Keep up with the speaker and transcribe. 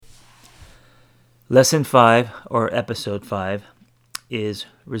Lesson 5, or episode 5, is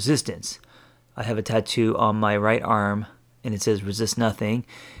resistance. I have a tattoo on my right arm, and it says resist nothing.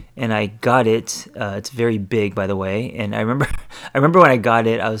 And I got it. It's very big, by the way. And I remember, I remember when I got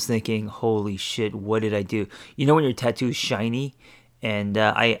it, I was thinking, "Holy shit, what did I do?" You know when your tattoo is shiny. And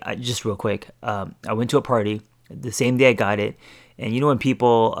I just real quick, I went to a party the same day I got it. And you know when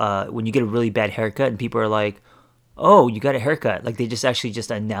people, when you get a really bad haircut, and people are like, "Oh, you got a haircut." Like they just actually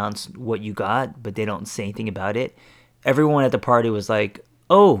just announce what you got, but they don't say anything about it. Everyone at the party was like,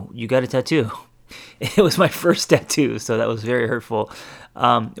 "Oh, you got a tattoo." It was my first tattoo, so that was very hurtful.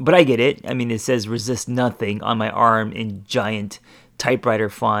 But I get it. I mean, it says resist nothing on my arm in giant typewriter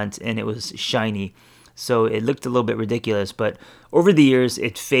font, and it was shiny. So it looked a little bit ridiculous, but over the years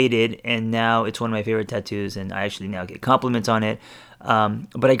it faded, and now it's one of my favorite tattoos, and I actually now get compliments on it.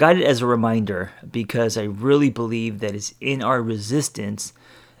 But I got it as a reminder because I really believe that it's in our resistance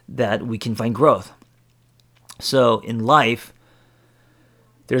that we can find growth. So in life,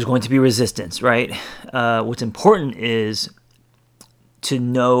 there's going to be resistance, right? What's important is to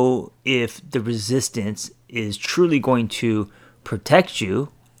know if the resistance is truly going to protect you,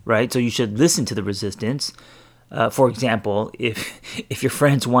 right? So you should listen to the resistance. For example, if your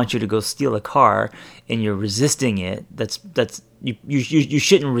friends want you to go steal a car and you're resisting it, that's you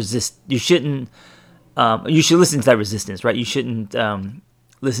shouldn't resist. You shouldn't. You should listen to that resistance, right? You shouldn't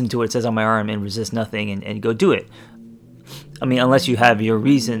listen to what it says on my arm and resist nothing and go do it. I mean, unless you have your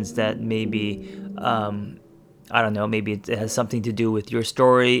reasons that maybe, I don't know, maybe it has something to do with your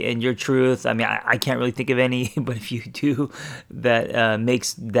story and your truth. I mean, I can't really think of any, but if you do, that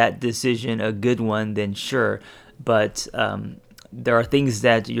makes that decision a good one, then sure. But there are things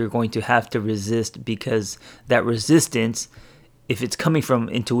that you're going to have to resist because that resistance, if it's coming from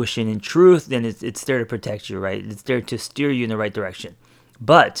intuition and truth, then it's there to protect you, right? It's there to steer you in the right direction.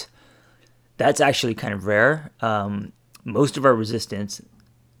 But that's actually kind of rare. Most of our resistance,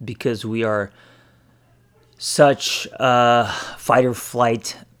 because we are such fight or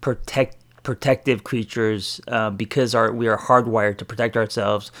flight protective creatures, because we are hardwired to protect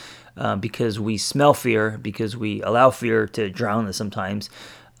ourselves, because we smell fear, because we allow fear to drown us sometimes.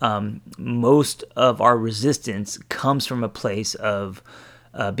 Most of our resistance comes from a place of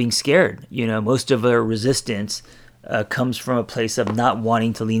being scared. You know, most of our resistance comes from a place of not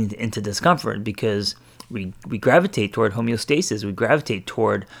wanting to lean into discomfort because we gravitate toward homeostasis. We gravitate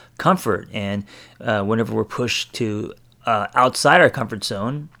toward comfort. And whenever we're pushed to outside our comfort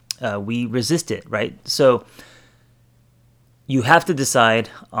zone, we resist it, right? So you have to decide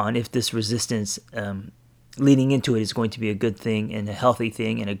on if this resistance, leaning into it, is going to be a good thing and a healthy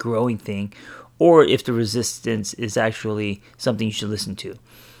thing and a growing thing, or if the resistance is actually something you should listen to.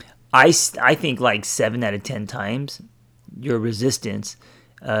 I think like 7 out of 10 times, your resistance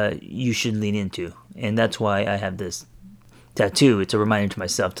you should lean into. And that's why I have this tattoo. It's a reminder to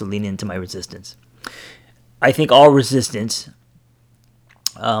myself to lean into my resistance. I think all resistance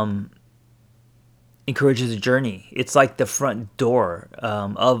encourages a journey. It's like the front door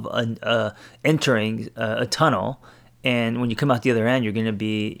of entering a tunnel. And when you come out the other end, you're going to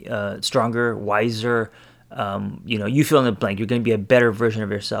be stronger, wiser. You fill in the blank. You're going to be a better version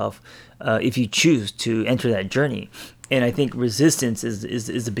of yourself if you choose to enter that journey. And I think resistance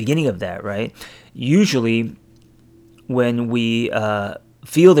is the beginning of that, right? Usually, when we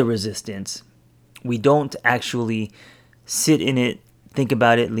feel the resistance, we don't actually sit in it, think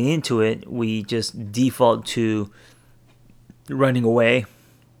about it, lean into it. We just default to running away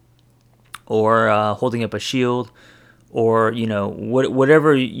or holding up a shield or,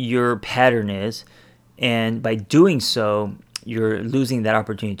 whatever your pattern is. And by doing so, you're losing that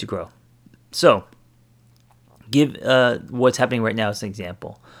opportunity to grow. So, give what's happening right now as an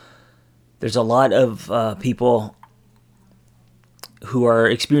example. There's a lot of people who are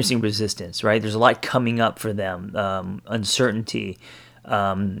experiencing resistance, right? There's a lot coming up for them, uncertainty,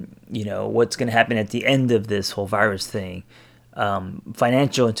 what's going to happen at the end of this whole virus thing,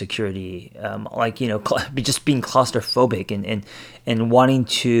 financial insecurity, just being claustrophobic and wanting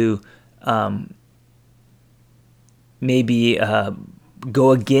to maybe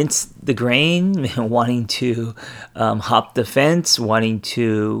go against the grain, wanting to hop the fence, wanting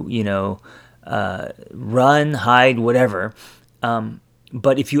to, run, hide, whatever.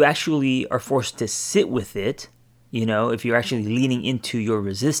 But if you actually are forced to sit with it, if you're actually leaning into your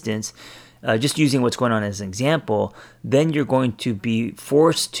resistance, just using what's going on as an example, then you're going to be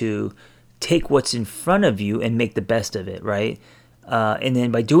forced to take what's in front of you and make the best of it, right? And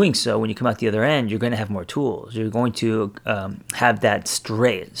then by doing so, when you come out the other end, you're going to have more tools. You're going to have that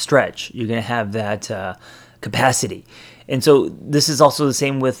stretch. You're going to have that capacity. And so this is also the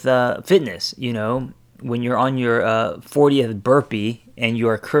same with fitness. You know, when you're on your 40th burpee and you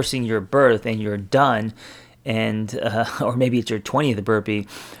are cursing your birth and you're done, and or maybe it's your 20th burpee,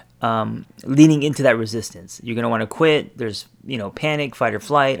 leaning into that resistance. You're going to want to quit. There's, panic, fight or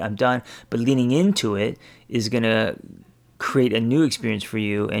flight. I'm done. But leaning into it is going to create a new experience for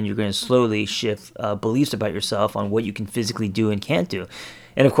you, and you're going to slowly shift beliefs about yourself on what you can physically do and can't do.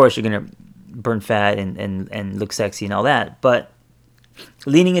 And of course, you're going to burn fat and look sexy and all that. But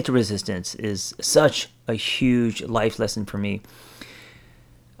leaning into resistance is such a huge life lesson for me.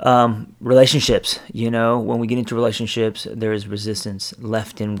 Relationships, when we get into relationships, there is resistance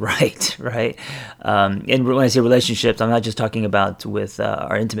left and right, right? And when I say relationships, I'm not just talking about with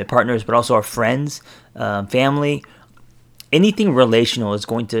our intimate partners, but also our friends, family. Anything relational is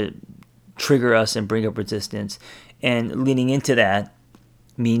going to trigger us and bring up resistance. And leaning into that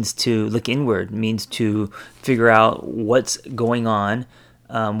means to look inward, means to figure out what's going on,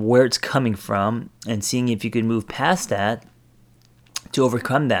 where it's coming from, and seeing if you can move past that to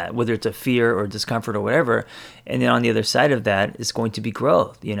overcome that, whether it's a fear or discomfort or whatever. And then on the other side of that is going to be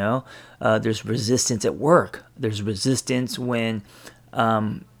growth. There's resistance at work. There's resistance when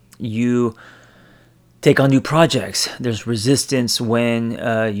you take on new projects. There's resistance when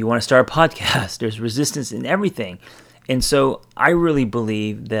you want to start a podcast. There's resistance in everything. And so I really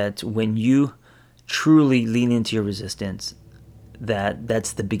believe that when you truly lean into your resistance,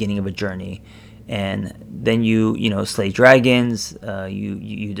 that's the beginning of a journey. And then you slay dragons,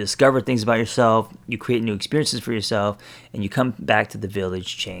 you discover things about yourself, you create new experiences for yourself, and you come back to the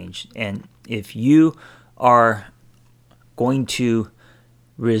village changed. And if you are going to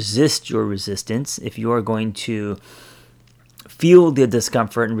resist your resistance, if you are going to feel the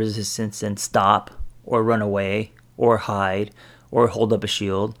discomfort and resistance and stop or run away or hide or hold up a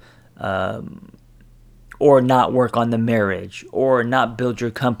shield, or not work on the marriage, or not build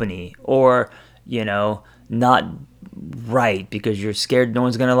your company, or not write because you're scared no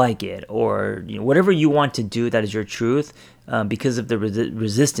one's going to like it, or whatever you want to do that is your truth, because of the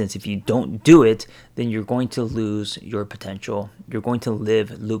resistance, if you don't do it, then you're going to lose your potential. You're going to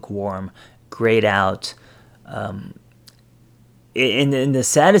live lukewarm, grayed out. And the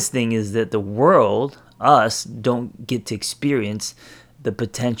saddest thing is that the world, us, don't get to experience the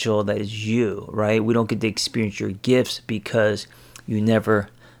potential that is you, right? We don't get to experience your gifts because you never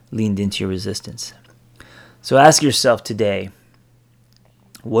leaned into your resistance. So ask yourself today,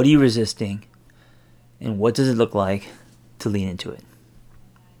 what are you resisting, and what does it look like to lean into it?